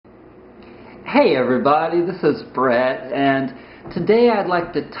Hey everybody, this is Brett, and today I'd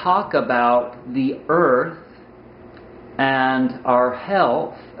like to talk about the earth and our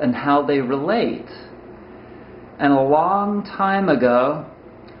health and how they relate. And a long time ago,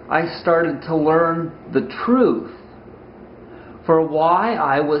 I started to learn the truth for why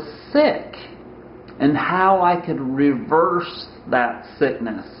I was sick and how I could reverse that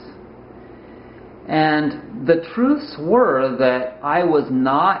sickness. And the truths were that I was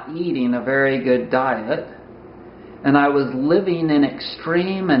not eating a very good diet, and I was living an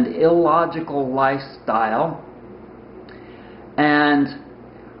extreme and illogical lifestyle. And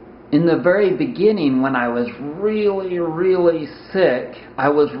in the very beginning, when I was really sick, I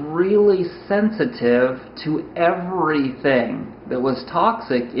was really sensitive to everything that was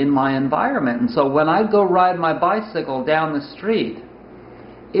toxic in my environment. And so when I'd go ride my bicycle down the street,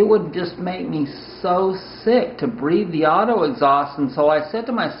 it would just make me so sick to breathe the auto exhaust. And so I said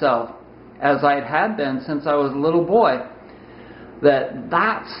to myself, as I had been since I was a little boy,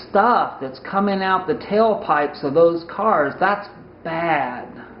 that stuff that's coming out the tailpipes of those cars, that's bad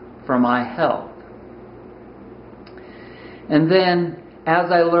for my health. And then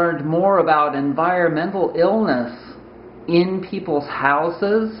as I learned more about environmental illness in people's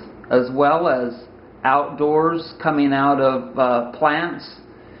houses, as well as outdoors coming out of plants,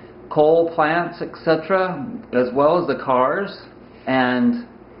 coal plants, etc., as well as the cars, and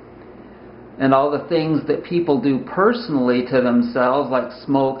all the things that people do personally to themselves, like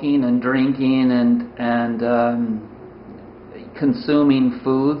smoking and drinking and consuming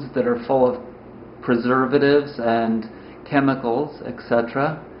foods that are full of preservatives and chemicals,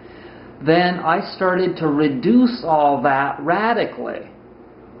 etc., then I started to reduce all that radically.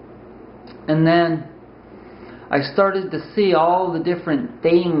 And then I started to see all the different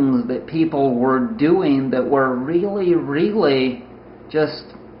things that people were doing that were really just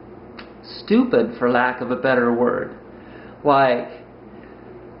stupid, for lack of a better word. Like,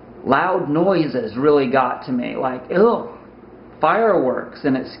 loud noises really got to me. Like, fireworks,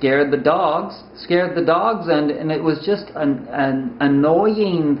 and it scared the dogs, and it was just an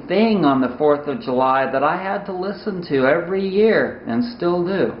annoying thing on the 4th of July that I had to listen to every year, and still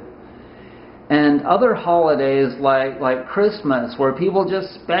do. And other holidays like Christmas, where people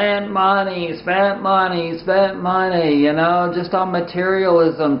just spent money, you know, just on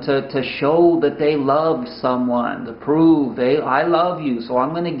materialism to show that they loved someone, to prove I love you, so I'm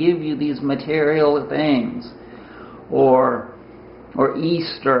going to give you these material things. Or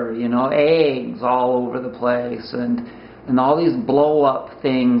Easter, you know, eggs all over the place, and all these blow-up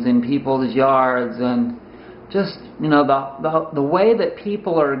things in people's yards, and just, you know, the way that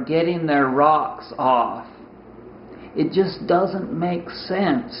people are getting their rocks off, it just doesn't make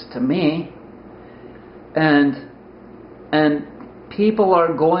sense to me. And people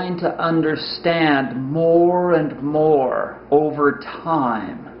are going to understand more and more over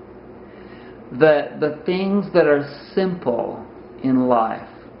time that the things that are simple in life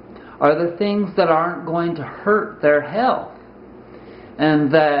are the things that aren't going to hurt their health, and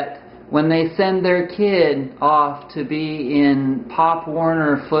that when they send their kid off to be in Pop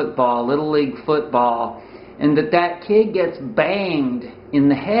Warner football, Little League football, and that kid gets banged in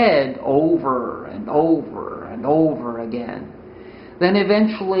the head over and over again, then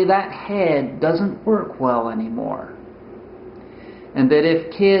eventually that head doesn't work well anymore. And that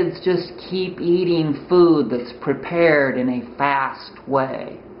if kids just keep eating food that's prepared in a fast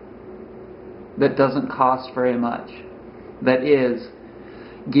way, that doesn't cost very much, that is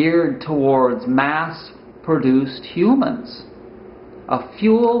geared towards mass-produced humans, a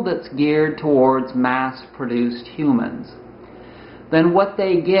fuel that's geared towards mass-produced humans, then what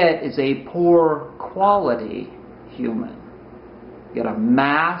they get is a poor quality human. You get a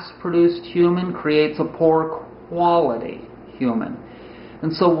mass-produced human creates a poor quality human.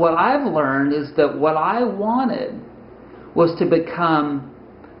 And so what I've learned is that what I wanted was to become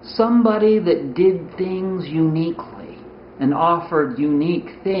somebody that did things uniquely and offered unique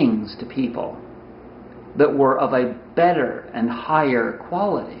things to people that were of a better and higher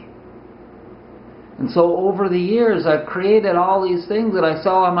quality. And so over the years, I've created all these things that I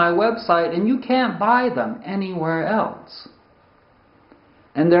sell on my website, and you can't buy them anywhere else.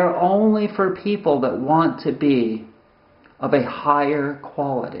 And they're only for people that want to be of a higher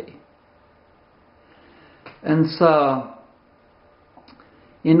quality. And so,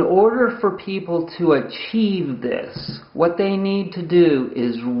 in order for people to achieve this, what they need to do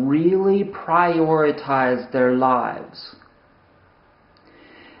is really prioritize their lives.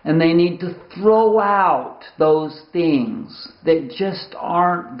 And they need to throw out those things that just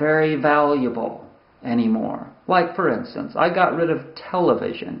aren't very valuable anymore. Like, for instance, I got rid of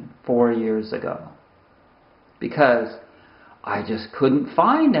television 4 years ago because I just couldn't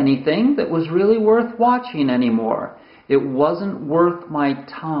find anything that was really worth watching anymore. It wasn't worth my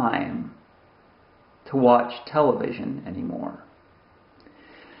time to watch television anymore.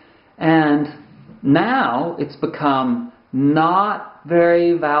 And now it's become not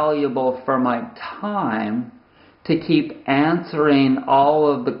very valuable for my time to keep answering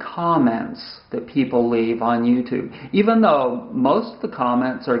all of the comments that people leave on YouTube. Even though most of the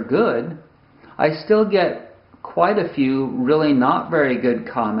comments are good, I still get quite a few really not very good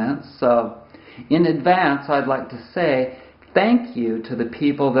comments. So in advance, I'd like to say thank you to the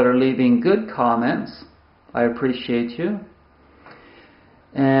people that are leaving good comments. I appreciate you.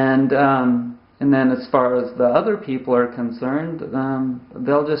 And then as far as the other people are concerned,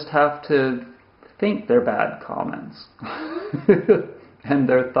 they'll just have to think they're bad comments and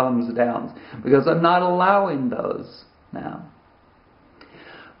their thumbs downs, because I'm not allowing those now.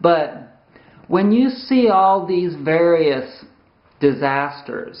 But when you see all these various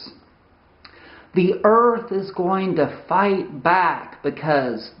disasters, the earth is going to fight back,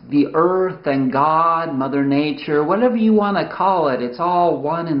 because the earth and God, Mother Nature, whatever you want to call it, it's all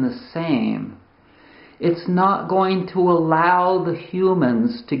one and the same. It's not going to allow the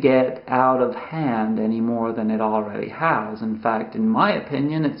humans to get out of hand any more than it already has. In fact, in my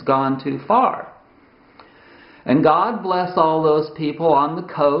opinion, it's gone too far. And God bless all those people on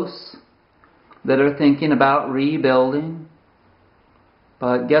the coasts that are thinking about rebuilding.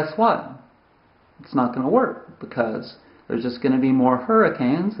 But guess what? It's not going to work, because there's just going to be more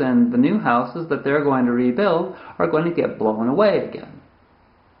hurricanes, and the new houses that they're going to rebuild are going to get blown away again.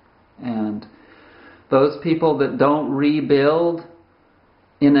 And those people that don't rebuild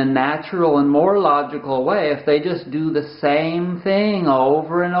in a natural and more logical way, if they just do the same thing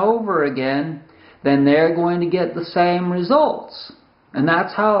over and over again, then they're going to get the same results. And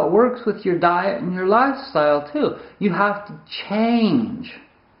that's how it works with your diet and your lifestyle too. You have to change.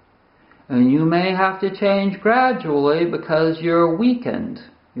 And you may have to change gradually, because you're weakened.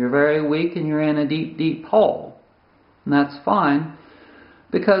 You're very weak and you're in a deep, deep hole. And that's fine,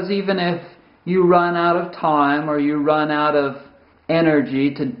 because even if you run out of time or you run out of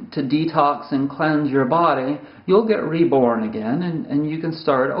energy to detox and cleanse your body, you'll get reborn again, and you can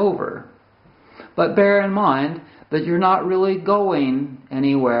start over. But bear in mind that you're not really going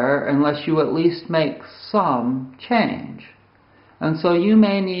anywhere unless you at least make some change. And so you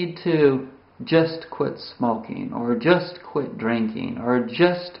may need to just quit smoking, or just quit drinking, or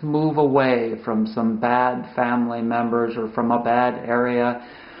just move away from some bad family members or from a bad area.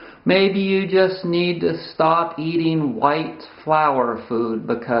 Maybe you just need to stop eating white flour food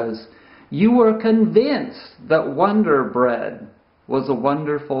because you were convinced that Wonder Bread was a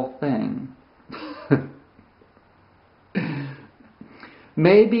wonderful thing.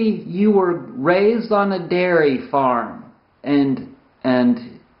 Maybe you were raised on a dairy farm and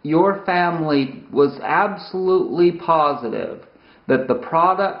your family was absolutely positive that the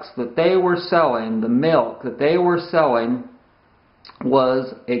products that they were selling, the milk that they were selling,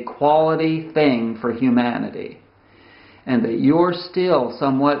 was a quality thing for humanity, and that you're still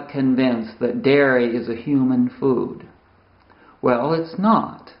somewhat convinced that dairy is a human food. Well, it's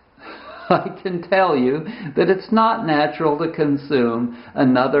not. I can tell you that it's not natural to consume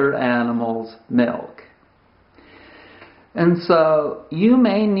another animal's milk. And so you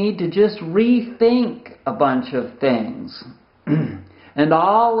may need to just rethink a bunch of things. And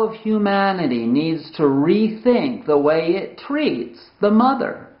all of humanity needs to rethink the way it treats the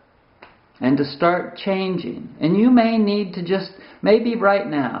mother, and to start changing. And you may need to just, maybe right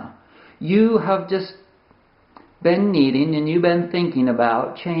now, you have just been needing and you've been thinking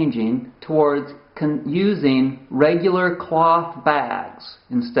about changing towards using regular cloth bags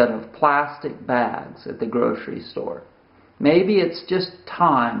instead of plastic bags at the grocery store. Maybe it's just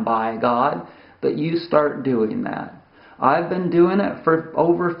time, by God, that you start doing that. I've been doing it for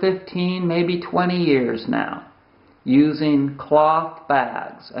over 15, maybe 20 years now, using cloth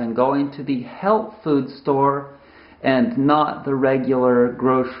bags and going to the health food store and not the regular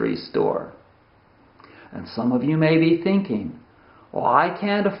grocery store. And some of you may be thinking, well, I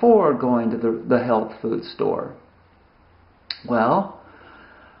can't afford going to the health food store. Well,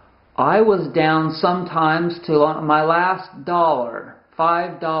 I was down sometimes to my last dollar,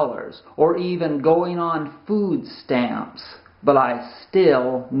 $5, or even going on food stamps, but I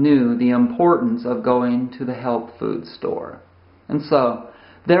still knew the importance of going to the health food store. And so,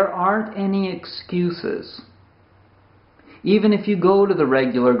 there aren't any excuses. Even if you go to the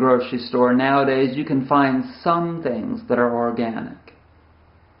regular grocery store nowadays, you can find some things that are organic.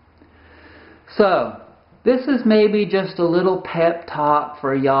 So, This is maybe just a little pep talk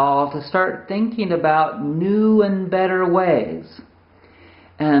for y'all to start thinking about new and better ways.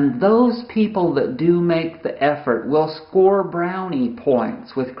 And those people that do make the effort will score brownie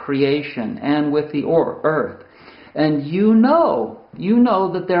points with creation and with the earth. And you know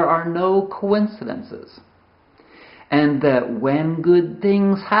that there are no coincidences. And that when good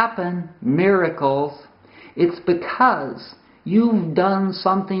things happen, miracles, it's because you've done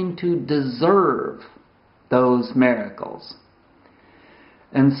something to deserve those miracles.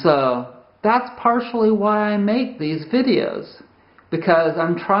 And so that's partially why I make these videos, because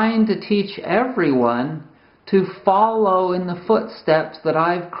I'm trying to teach everyone to follow in the footsteps that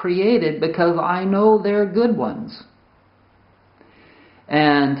I've created, because I know they're good ones.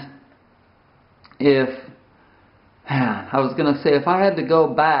 And I was going to say if I had to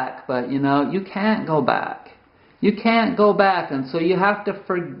go back, but you can't go back. You can't go back, and so you have to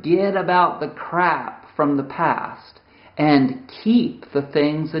forget about the crap from the past and keep the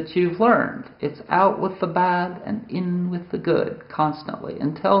things that you've learned. It's out with the bad and in with the good constantly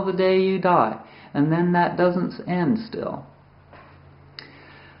until the day you die, and then that doesn't end still.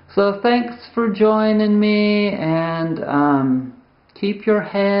 So thanks for joining me, and keep your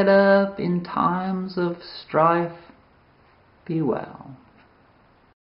head up in times of strife. Be well.